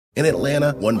In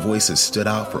Atlanta, one voice has stood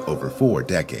out for over 4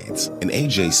 decades. An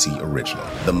AJC original,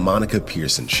 The Monica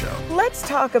Pearson Show. Let's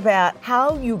talk about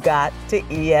how you got to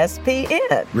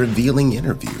ESPN. Revealing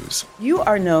interviews. You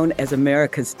are known as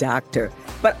America's doctor,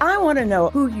 but I want to know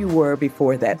who you were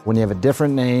before that. When you have a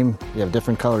different name, you have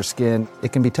different color skin,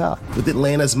 it can be tough. With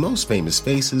Atlanta's most famous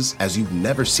faces as you've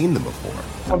never seen them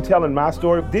before. I'm telling my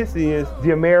story. This is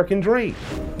the American dream.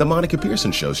 The Monica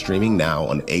Pearson Show, streaming now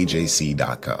on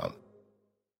AJC.com.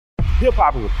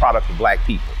 Hip-hop is a product of black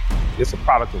people. It's a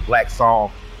product of black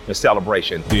song and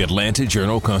celebration. The Atlanta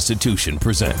Journal-Constitution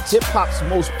presents hip-hop's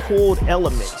most pulled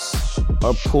elements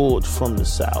are pulled from the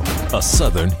South. A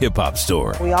Southern hip-hop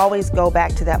story. We always go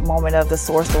back to that moment of the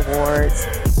Source Awards.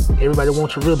 Everybody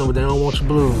wants your rhythm, but they don't want your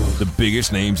blues. The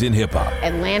biggest names in hip-hop.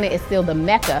 Atlanta is still the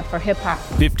mecca for hip-hop.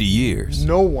 50 years.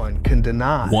 No one can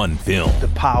deny one film. The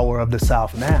power of the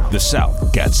South now. The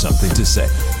South got something to say.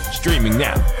 Streaming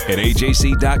now at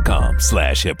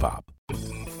AJC.com/hiphop.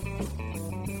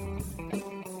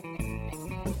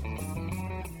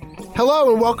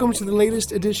 Hello and welcome to the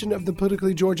latest edition of the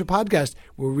Politically Georgia podcast,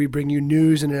 where we bring you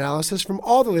news and analysis from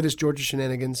all the latest Georgia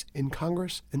shenanigans in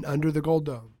Congress and under the Gold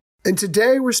Dome. And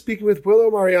today we're speaking with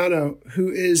Willow Mariano, who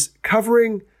is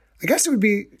covering, I guess it would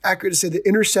be accurate to say, the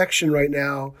intersection right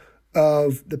now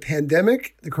of the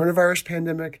pandemic, the coronavirus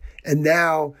pandemic, and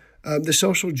now the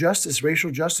social justice, racial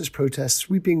justice protests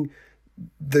sweeping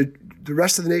the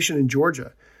rest of the nation in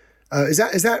Georgia. Is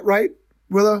that right,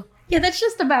 Willow? Yeah, that's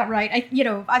just about right.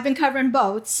 I've been covering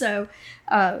both, so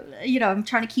I'm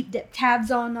trying to keep tabs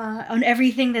on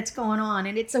everything that's going on,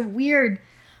 and it's a weird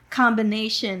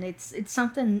combination. It's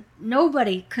something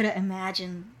nobody could have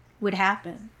imagined would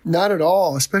happen. Not at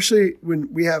all, especially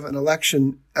when we have an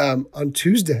election on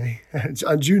Tuesday,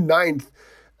 on June 9th,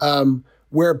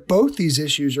 where both these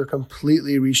issues are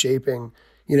completely reshaping,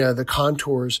 the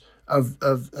contours of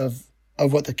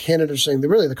what the candidates are saying,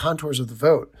 really the contours of the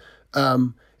vote.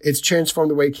 It's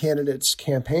transformed the way candidates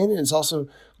campaign, and it's also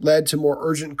led to more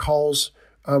urgent calls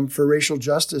for racial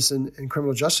justice and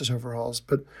criminal justice overhauls.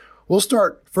 But we'll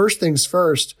start first things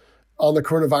first on the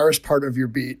coronavirus part of your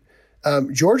beat.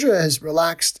 Georgia has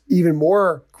relaxed even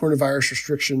more coronavirus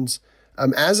restrictions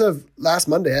as of last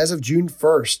Monday, as of June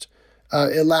 1st.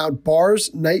 It allowed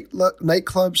bars,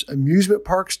 nightclubs, amusement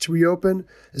parks to reopen,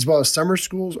 as well as summer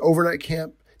schools, overnight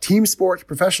camp, team sports,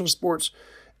 professional sports,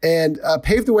 and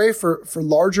paved the way for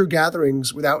larger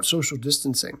gatherings without social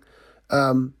distancing.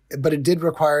 But it did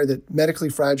require that medically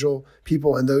fragile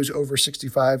people and those over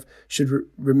 65 should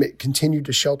continue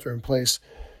to shelter in place.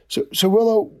 So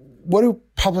Willow, what do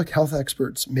public health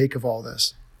experts make of all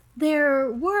this?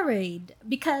 They're worried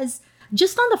because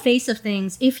just on the face of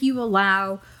things, if you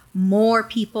allow more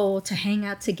people to hang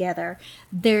out together,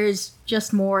 there's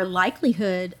just more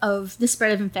likelihood of the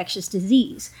spread of infectious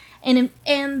disease. And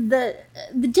the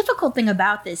difficult thing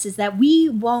about this is that we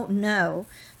won't know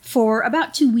for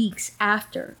about 2 weeks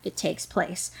after it takes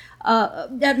place.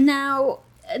 Now,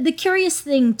 the curious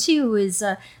thing too is,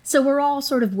 so we're all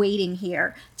sort of waiting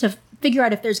here to figure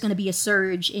out if there's going to be a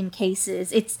surge in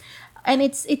cases. It's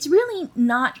really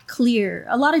not clear.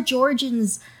 A lot of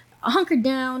Georgians hunkered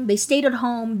down. They stayed at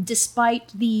home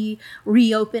despite the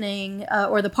reopening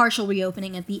or the partial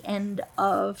reopening at the end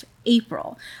of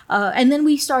April. And then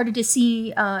we started to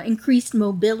see increased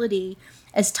mobility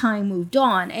as time moved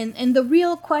on. And the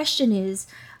real question is,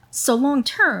 so long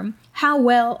term, how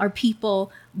well are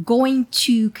people going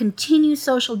to continue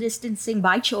social distancing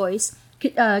by choice,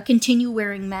 continue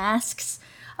wearing masks?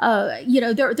 There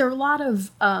are a lot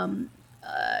of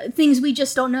things we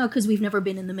just don't know because we've never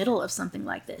been in the middle of something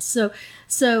like this. So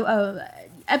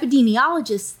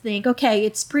epidemiologists think, okay,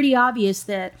 it's pretty obvious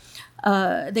that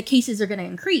the cases are going to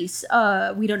increase.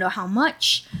 We don't know how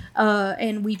much,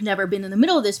 and we've never been in the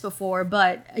middle of this before,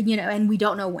 but, and we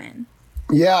don't know when.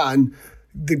 Yeah, and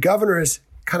the governor has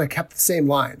kind of kept the same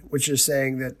line, which is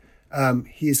saying that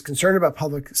he is concerned about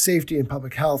public safety and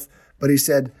public health, but he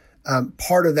said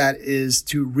part of that is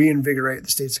to reinvigorate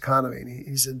the state's economy. And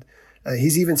he said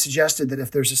he's even suggested that if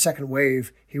there's a second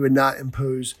wave, he would not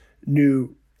impose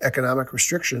new economic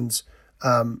restrictions,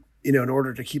 in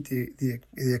order to keep the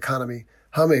economy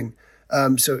humming.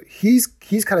 So he's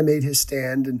kind of made his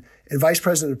stand, and Vice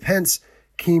President Pence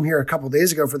came here a couple of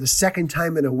days ago for the second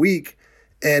time in a week,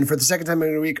 and for the second time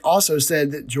in a week also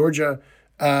said that Georgia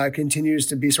continues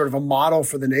to be sort of a model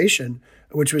for the nation,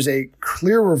 which was a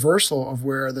clear reversal of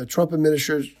where the Trump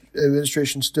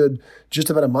administration stood just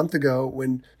about a month ago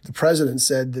when the president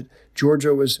said that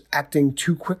Georgia was acting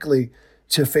too quickly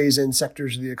to phase in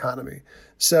sectors of the economy.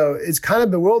 So it's kind of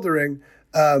bewildering,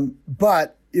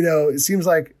 but it seems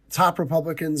like top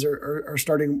Republicans are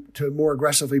starting to more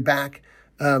aggressively back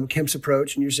Kemp's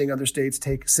approach, and you're seeing other states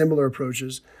take similar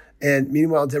approaches. And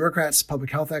meanwhile, Democrats,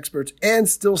 public health experts, and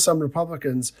still some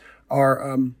Republicans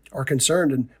are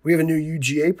concerned. And we have a new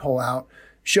UGA poll out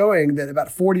showing that about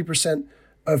 40%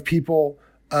 of people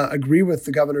agree with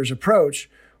the governor's approach,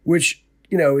 which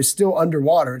is still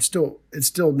underwater. It's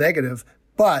still negative,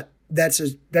 but that's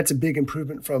a big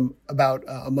improvement from about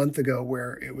a month ago,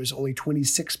 where it was only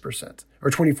 26% or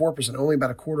 24%, only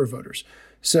about a quarter of voters.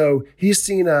 So he's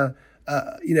seen an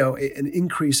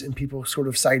increase in people sort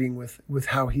of siding with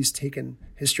how he's taken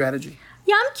his strategy.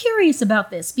 Yeah, I'm curious about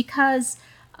this because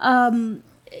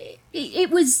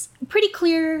it was pretty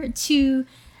clear to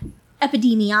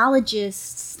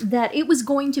epidemiologists that it was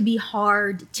going to be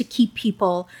hard to keep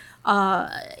people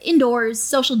indoors,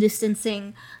 social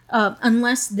distancing,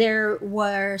 unless there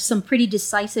were some pretty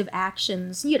decisive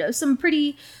actions, some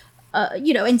pretty,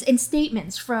 and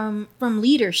statements from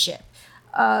leadership.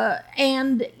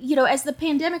 And as the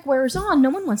pandemic wears on, no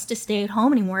one wants to stay at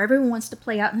home anymore. Everyone wants to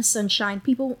play out in the sunshine.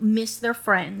 People miss their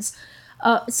friends.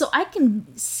 So I can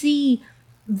see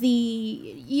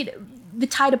the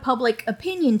tide of public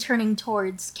opinion turning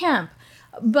towards Kemp.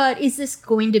 But is this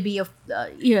going to be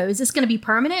is this going to be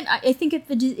permanent? I think if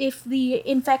the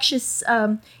infections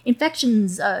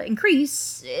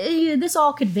increase, this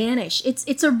all could vanish.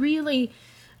 It's a really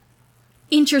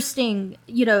interesting,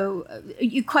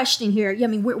 question here. I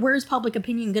mean, where is public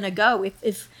opinion going to go if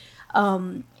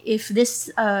this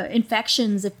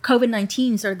infections, if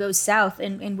COVID-19 sort of goes south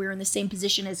and we're in the same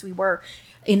position as we were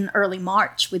in early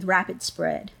March with rapid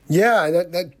spread? Yeah,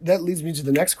 that leads me to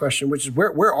the next question, which is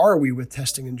where are we with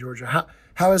testing in Georgia?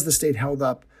 How has the state held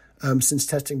up since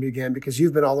testing began? Because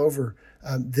you've been all over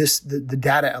the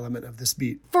data element of this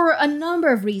beat. For a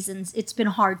number of reasons, it's been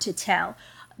hard to tell.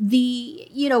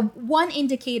 One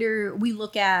indicator we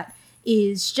look at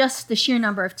is just the sheer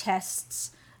number of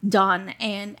tests done.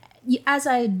 And as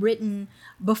I had written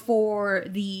before,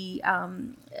 these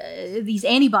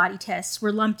antibody tests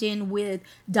were lumped in with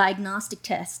diagnostic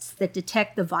tests that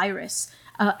detect the virus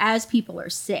as people are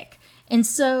sick. And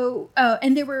so,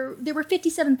 and there were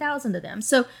 57,000 of them.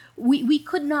 So we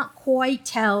could not quite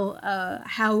tell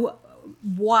how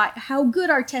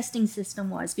good our testing system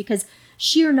was, because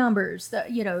sheer numbers,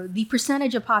 the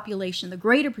percentage of population, the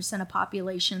greater percent of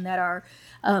population that are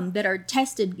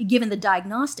tested, given the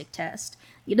diagnostic test,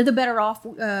 the better off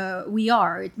we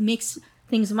are. It makes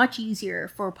things much easier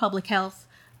for public health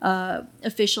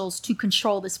officials to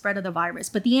control the spread of the virus.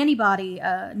 But the antibody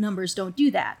numbers don't do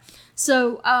that.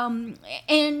 So,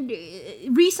 and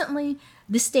recently,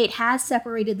 the state has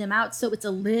separated them out, so it's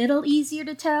a little easier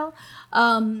to tell.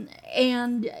 But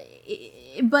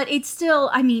it's still,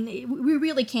 we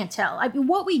really can't tell.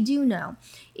 What we do know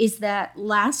is that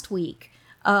last week,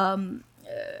 the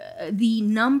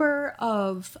number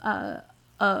of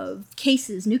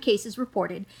cases, new cases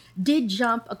reported, did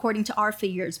jump, according to our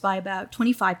figures, by about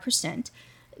 25%.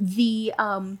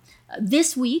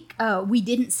 This week, we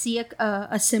didn't see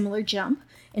a similar jump.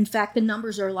 In fact, the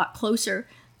numbers are a lot closer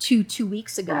to 2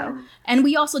 weeks ago. And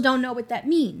we also don't know what that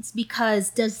means, because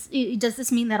does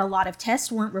this mean that a lot of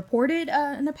tests weren't reported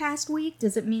in the past week?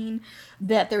 Does it mean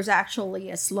that there's actually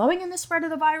a slowing in the spread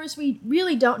of the virus? We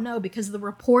really don't know, because the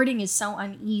reporting is so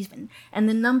uneven and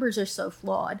the numbers are so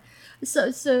flawed.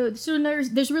 So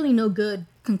there's really no good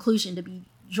conclusion to be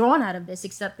drawn out of this,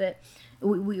 except that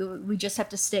we just have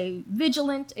to stay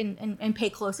vigilant and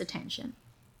pay close attention.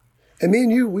 And me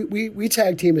and you, we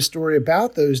tag team a story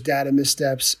about those data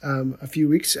missteps a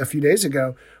few days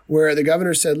ago, where the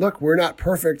governor said, "Look, we're not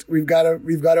perfect. We've got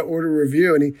to order a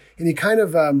review," and he kind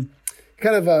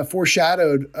of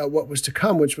foreshadowed what was to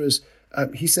come, which was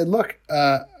he said, "Look,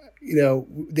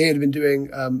 they had been doing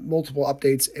multiple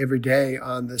updates every day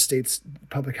on the state's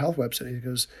public health website." He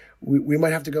goes, "We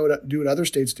might have to go do what other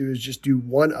states do, is just do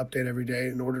one update every day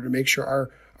in order to make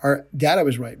sure our data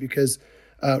was right, because."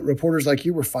 Reporters like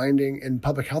you were finding, and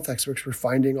public health experts were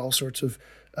finding, all sorts of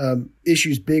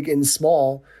issues, big and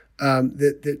small,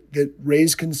 that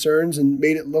raised concerns and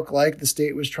made it look like the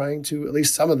state was trying to, at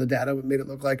least some of the data, made it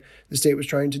look like the state was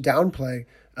trying to downplay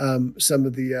some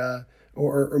of the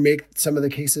or make some of the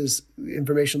cases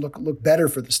information look better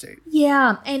for the state.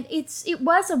 Yeah, and it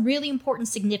was a really important,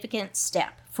 significant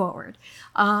step forward,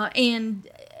 and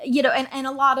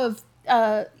a lot of.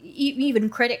 Even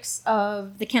critics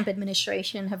of the Kemp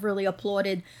administration have really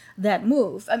applauded that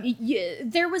move.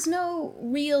 There was no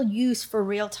real use for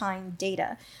real-time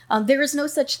data. There is no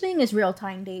such thing as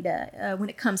real-time data when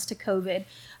it comes to COVID.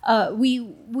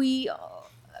 We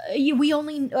we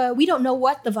don't know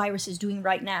what the virus is doing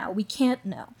right now. We can't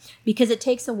know because it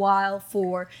takes a while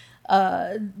for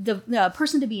the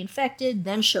person to be infected,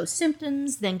 then show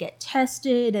symptoms, then get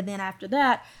tested, and then after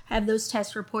that have those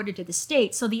tests reported to the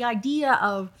state. So the idea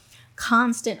of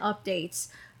constant updates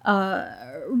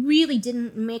really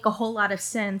didn't make a whole lot of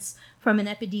sense from an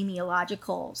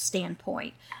epidemiological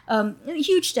standpoint. A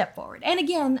huge step forward. And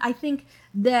again, I think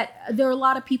that there are a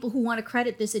lot of people who want to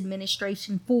credit this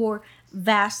administration for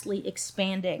vastly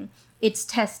expanding its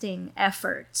testing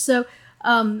effort. So,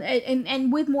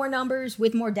 and with more numbers,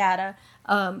 with more data,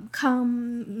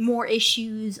 come more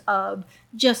issues of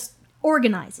just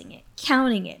organizing it,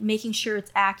 counting it, making sure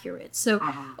it's accurate. So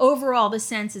overall, the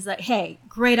sense is that, hey,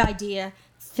 great idea.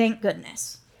 Thank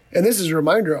goodness. And this is a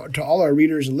reminder to all our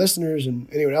readers and listeners and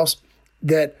anyone else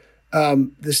that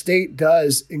the state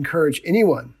does encourage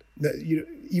anyone,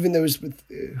 even those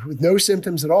with no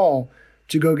symptoms at all,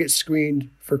 to go get screened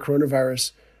for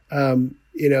coronavirus.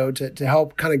 To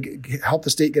help kind of help the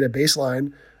state get a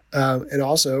baseline, and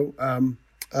also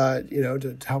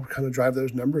to help kind of drive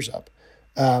those numbers up.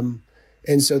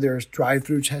 And so there's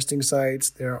drive-through testing sites.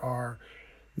 There are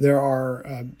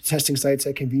testing sites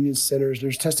at convenience centers.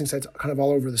 There's testing sites kind of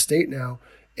all over the state now,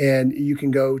 and you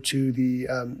can go to the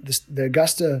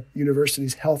Augusta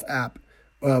University's health app,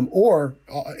 or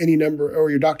any number, or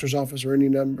your doctor's office, or any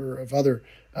number of other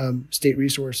state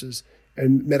resources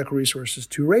and medical resources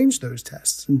to arrange those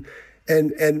tests.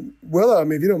 And Willow,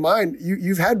 if you don't mind,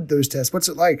 you've had those tests. What's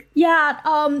it like? Yeah,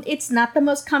 it's not the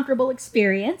most comfortable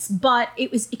experience, but it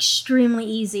was extremely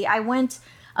easy. I went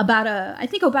about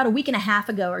a week and a half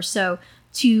ago or so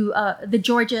to the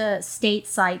Georgia State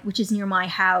site, which is near my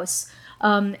house.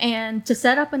 And to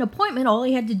set up an appointment, all I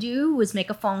had to do was make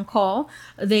a phone call.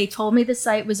 They told me the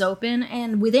site was open,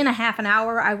 and within a half an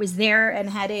hour, I was there and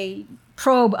had a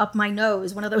probe up my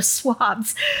nose, one of those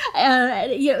swabs.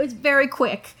 It was very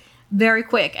quick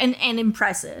and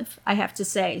impressive, I have to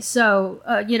say. So,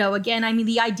 again,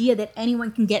 the idea that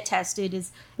anyone can get tested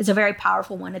is a very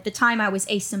powerful one. At the time, I was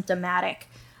asymptomatic.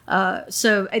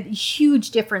 So a huge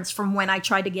difference from when I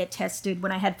tried to get tested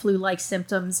when I had flu-like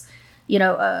symptoms,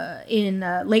 in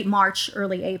late March,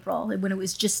 early April, when it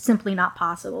was just simply not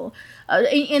possible.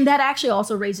 And that actually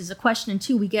also raises a question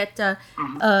too. We get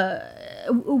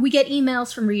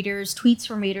emails from readers, tweets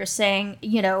from readers saying,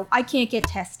 I can't get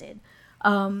tested.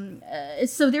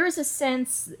 So there is a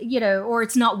sense, or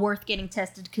it's not worth getting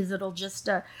tested because I'll just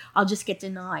get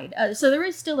denied. So there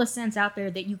is still a sense out there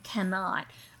that you cannot.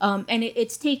 And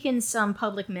it's taken some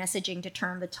public messaging to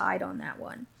turn the tide on that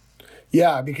one.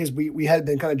 Yeah, because we had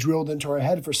been kind of drilled into our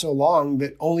head for so long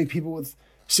that only people with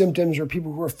symptoms or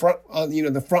people who are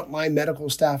the frontline medical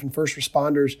staff and first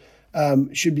responders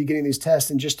should be getting these tests.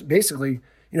 And just basically,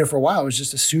 for a while, it was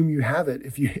just assume you have it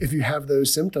if you have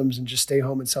those symptoms and just stay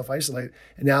home and self-isolate.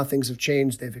 And now things have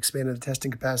changed. They've expanded the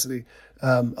testing capacity.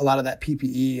 A lot of that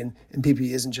PPE, and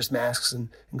PPE isn't just masks and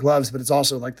gloves, but it's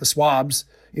also like the swabs.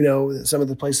 Some of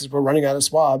the places were running out of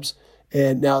swabs.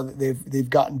 And now they've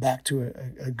gotten back to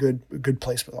a good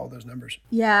place with all those numbers.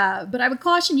 Yeah, but I would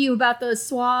caution you about those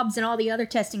swabs and all the other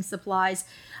testing supplies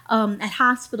at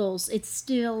hospitals. It's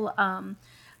still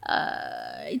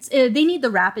they need the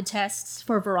rapid tests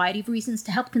for a variety of reasons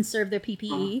to help conserve their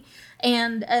PPE,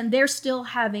 and they're still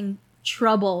having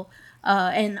trouble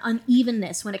and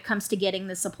unevenness when it comes to getting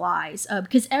the supplies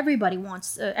because every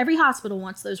hospital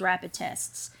wants those rapid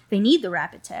tests. They need the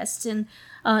rapid tests, and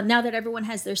now that everyone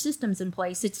has their systems in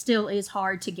place, it still is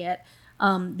hard to get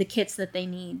the kits that they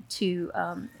need to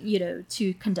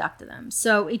conduct them.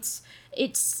 So it's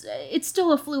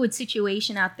still a fluid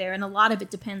situation out there, and a lot of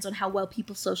it depends on how well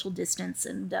people social distance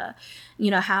and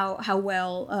how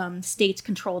well states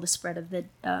control the spread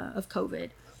of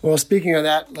COVID. Well, speaking of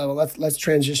that level, let's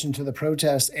transition to the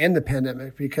protests and the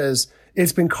pandemic, because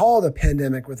it's been called a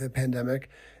pandemic with a pandemic,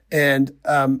 and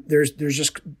there's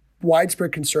just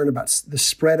widespread concern about the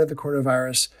spread of the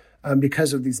coronavirus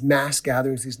because of these mass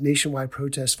gatherings, these nationwide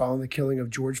protests following the killing of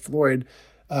George Floyd,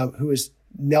 who was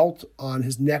knelt on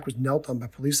by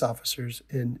police officers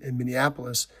in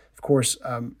Minneapolis. Of course,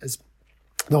 as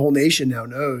the whole nation now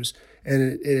knows,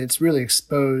 and it's really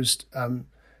exposed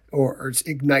or it's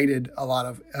ignited a lot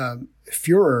of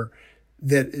furor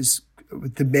that is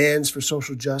with demands for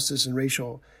social justice and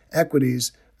racial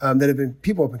equities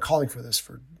people have been calling for this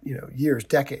for years,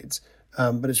 decades,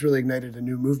 but it's really ignited a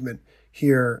new movement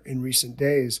here in recent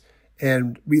days.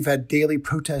 And we've had daily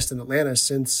protests in Atlanta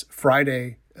since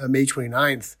Friday, May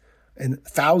 29th, and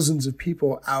thousands of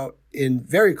people out in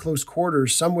very close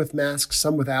quarters, some with masks,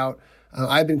 some without.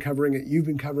 I've been covering it. You've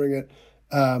been covering it.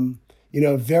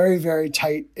 very, very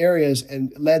tight areas,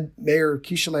 and led Mayor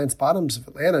Keisha Lance Bottoms of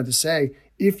Atlanta to say,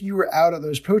 if you were out at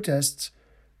those protests,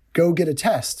 go get a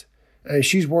test.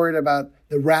 She's worried about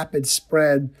the rapid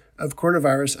spread of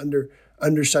coronavirus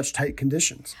under such tight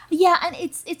conditions. Yeah, and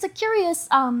it's a curious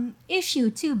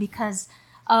issue too, because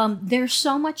there's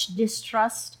so much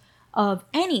distrust of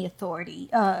any authority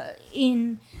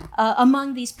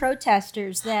among these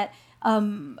protesters that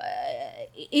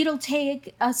it'll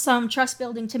take some trust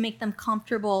building to make them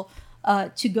comfortable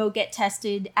to go get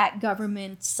tested at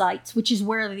government sites, which is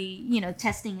where the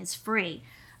testing is free.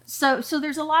 So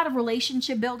there's a lot of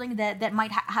relationship building that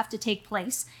might have to take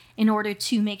place in order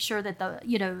to make sure that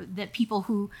that people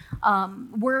who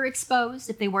were exposed,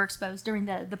 if they were exposed during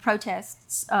the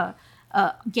protests,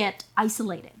 get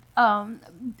isolated.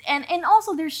 And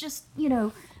also there's just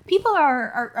people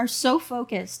are so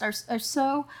focused, are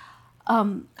so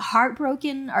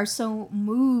heartbroken, are so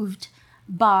moved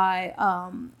by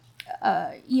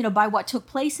by what took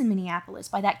place in Minneapolis,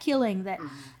 by that killing, that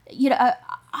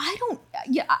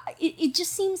it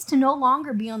just seems to no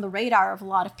longer be on the radar of a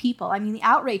lot of people. I mean, the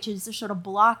outrages are sort of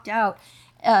blocked out.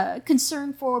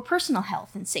 Concern for personal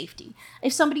health and safety.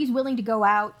 If somebody's willing to go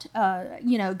out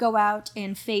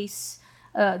and face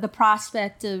the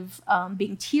prospect of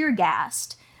being tear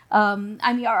gassed,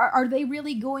 are they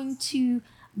really going to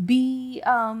be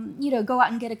go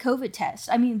out and get a COVID test?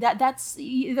 I mean, that's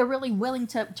they're really willing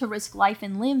to risk life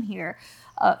and limb here.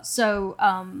 So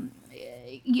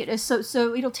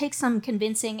it'll take some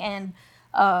convincing and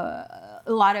a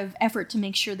lot of effort to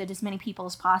make sure that as many people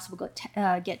as possible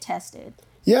get tested.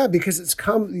 Yeah, because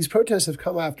these protests have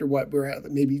come after what we're at,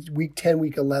 maybe week 10,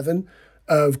 week 11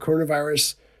 of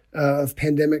coronavirus, of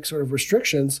pandemic sort of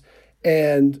restrictions.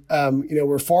 And,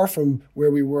 we're far from where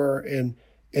we were in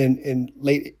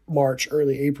late March,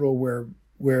 early April,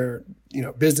 where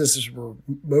businesses were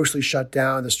mostly shut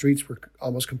down. The streets were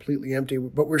almost completely empty,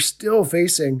 but we're still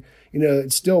facing,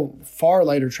 it's still far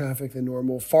lighter traffic than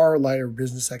normal, far lighter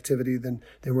business activity than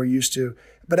we're used to.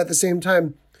 But at the same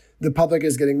time, the public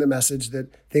is getting the message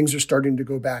that things are starting to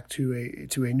go back to a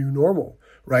new normal,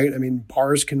 right? I mean,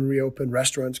 bars can reopen,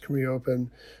 restaurants can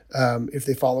reopen if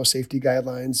they follow safety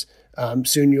guidelines.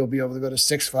 Soon you'll be able to go to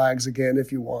Six Flags again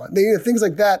if you want. Things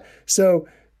like that. So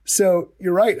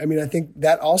you're right. I mean, I think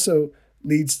that also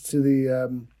leads to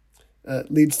the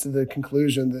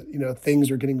conclusion that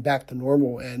things are getting back to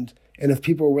normal, and if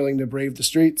people are willing to brave the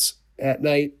streets at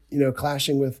night,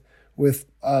 clashing with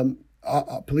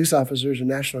police officers and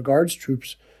National Guards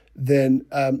troops, then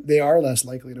they are less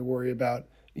likely to worry about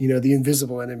the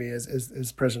invisible enemy,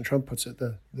 as President Trump puts it,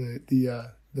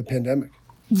 the pandemic.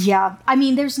 Yeah, I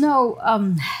mean, there's no.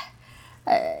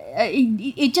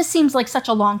 It just seems like such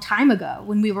a long time ago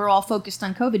when we were all focused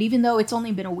on COVID, even though it's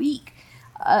only been a week.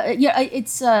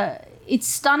 It's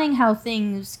stunning how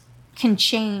things can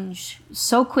change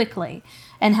so quickly,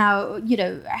 and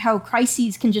how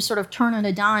crises can just sort of turn on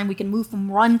a dime. We can move from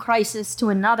one crisis to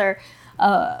another,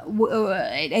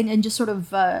 and just sort of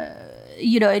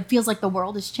it feels like the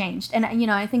world has changed. And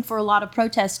I think for a lot of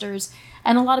protesters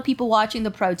and a lot of people watching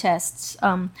the protests,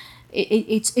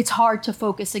 it's hard to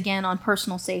focus again on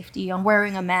personal safety, on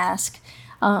wearing a mask,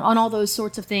 on all those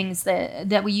sorts of things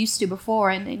that we used to before,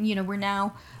 and we're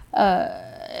now.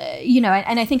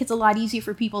 And I think it's a lot easier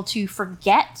for people to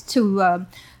forget to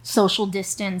social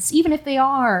distance, even if they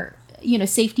are,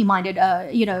 safety-minded,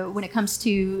 when it comes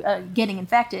to getting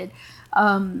infected,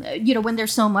 when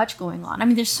there's so much going on. I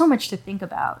mean, there's so much to think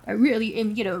about, really,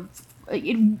 and,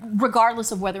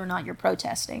 regardless of whether or not you're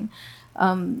protesting.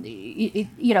 And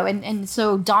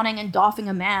so donning and doffing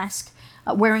a mask,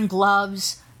 wearing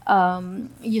gloves,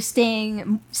 you're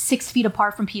staying 6 feet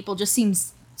apart from people just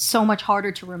seems so much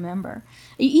harder to remember.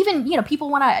 Even, people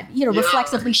want to,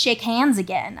 reflexively shake hands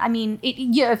again. I mean,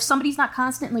 if somebody's not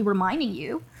constantly reminding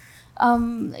you,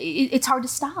 it's hard to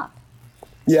stop.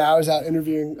 Yeah, I was out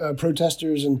interviewing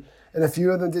protesters, and a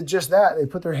few of them did just that. They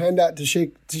put their hand out to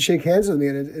shake hands with me,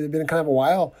 and it had been kind of a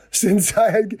while since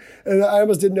and I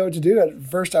almost didn't know what to do. At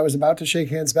first, I was about to shake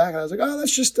hands back, and I was like, "Oh,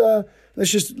 let's just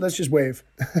wave."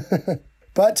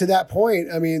 But to that point,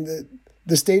 I mean,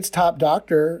 the state's top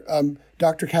doctor,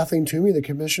 Dr. Kathleen Toomey, the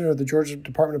commissioner of the Georgia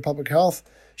Department of Public Health,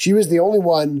 she was the only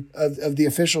one of the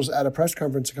officials at a press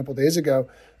conference a couple of days ago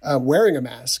wearing a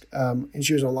mask. And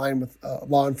she was online with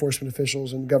law enforcement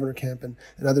officials and Governor Kemp and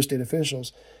other state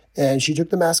officials. And she took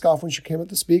the mask off when she came up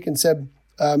to speak and said,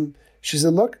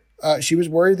 look, she was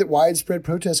worried that widespread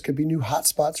protests could be new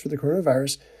hotspots for the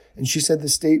coronavirus. And she said the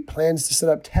state plans to set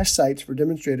up test sites for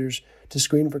demonstrators to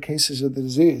screen for cases of the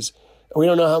disease. And we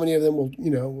don't know how many of them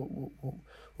will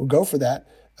go for that.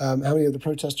 How many of the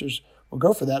protesters will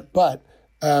go for that. But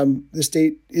the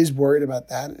state is worried about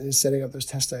that and is setting up those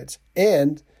test sites.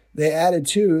 And they added,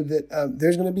 too, that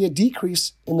there's going to be a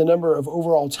decrease in the number of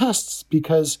overall tests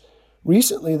because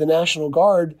recently the National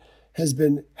Guard has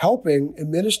been helping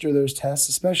administer those tests,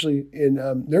 especially in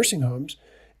nursing homes.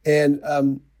 And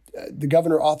the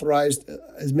governor authorized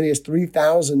as many as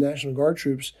 3,000 National Guard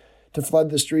troops to flood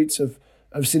the streets of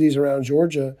cities around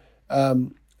Georgia to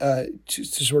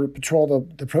sort of patrol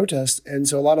the protests. And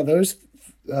so a lot of those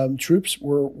troops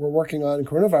were working on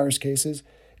coronavirus cases,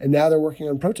 and now they're working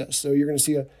on protests. So you're going to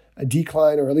see a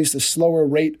decline or at least a slower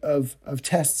rate of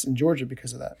tests in Georgia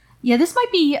because of that. Yeah, this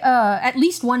might be at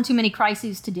least one too many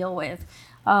crises to deal with.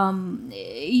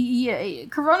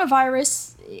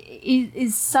 Coronavirus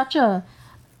is such a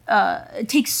it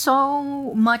takes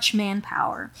so much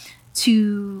manpower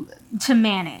to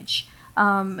manage.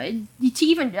 To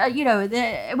even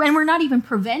when we're not even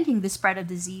preventing the spread of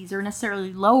disease or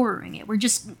necessarily lowering it, we're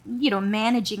just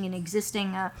managing an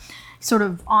existing sort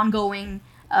of ongoing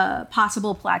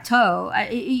possible plateau.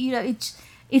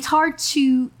 It's hard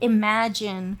to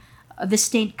imagine the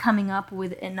state coming up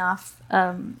with enough,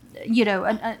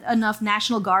 enough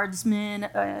National Guardsmen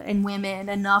and women,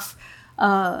 enough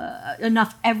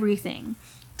everything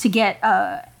to get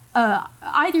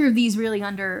either of these really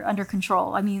under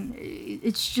control. I mean,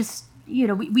 it's just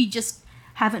we just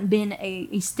haven't been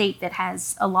a state that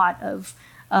has a lot of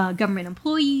government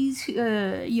employees,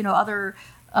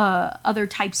 other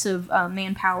types of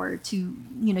manpower to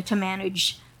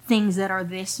manage things that are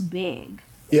this big.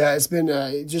 Yeah, it's been,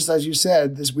 just as you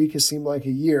said, this week has seemed like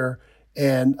a year,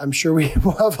 and I'm sure we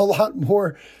will have a lot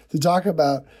more to talk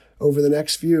about over the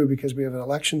next few because we have an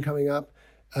election coming up,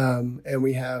 and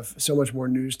we have so much more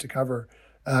news to cover.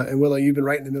 And Willow, you've been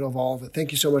right in the middle of all of it.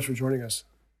 Thank you so much for joining us.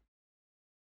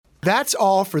 That's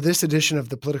all for this edition of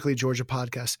the Politically Georgia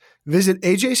podcast. Visit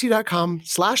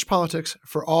ajc.com/politics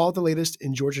for all the latest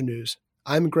in Georgia news.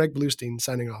 I'm Greg Bluestein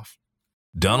signing off.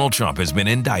 Donald Trump has been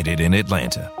indicted in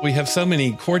Atlanta. We have so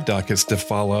many court dockets to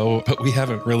follow, but we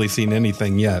haven't really seen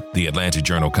anything yet. The Atlanta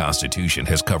Journal-Constitution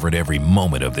has covered every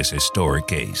moment of this historic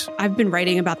case. I've been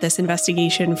writing about this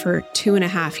investigation for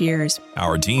 2.5 years.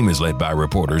 Our team is led by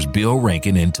reporters Bill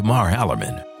Rankin and Tamar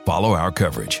Hallerman. Follow our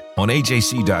coverage on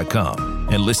AJC.com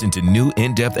and listen to new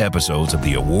in-depth episodes of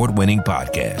the award-winning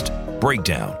podcast,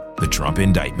 Breakdown, the Trump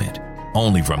Indictment,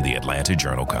 only from the Atlanta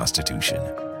Journal-Constitution.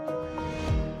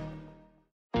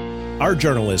 Our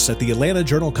journalists at the Atlanta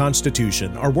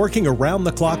Journal-Constitution are working around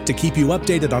the clock to keep you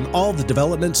updated on all the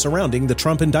developments surrounding the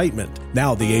Trump indictment.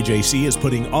 Now the AJC is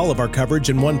putting all of our coverage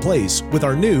in one place with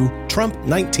our new Trump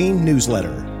 19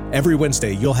 newsletter. Every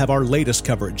Wednesday, you'll have our latest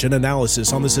coverage and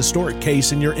analysis on this historic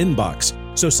case in your inbox.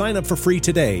 So sign up for free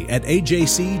today at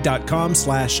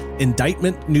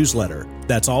ajc.com/indictment newsletter.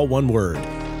 That's all one word.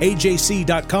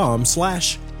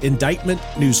 ajc.com/indictment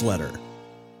newsletter.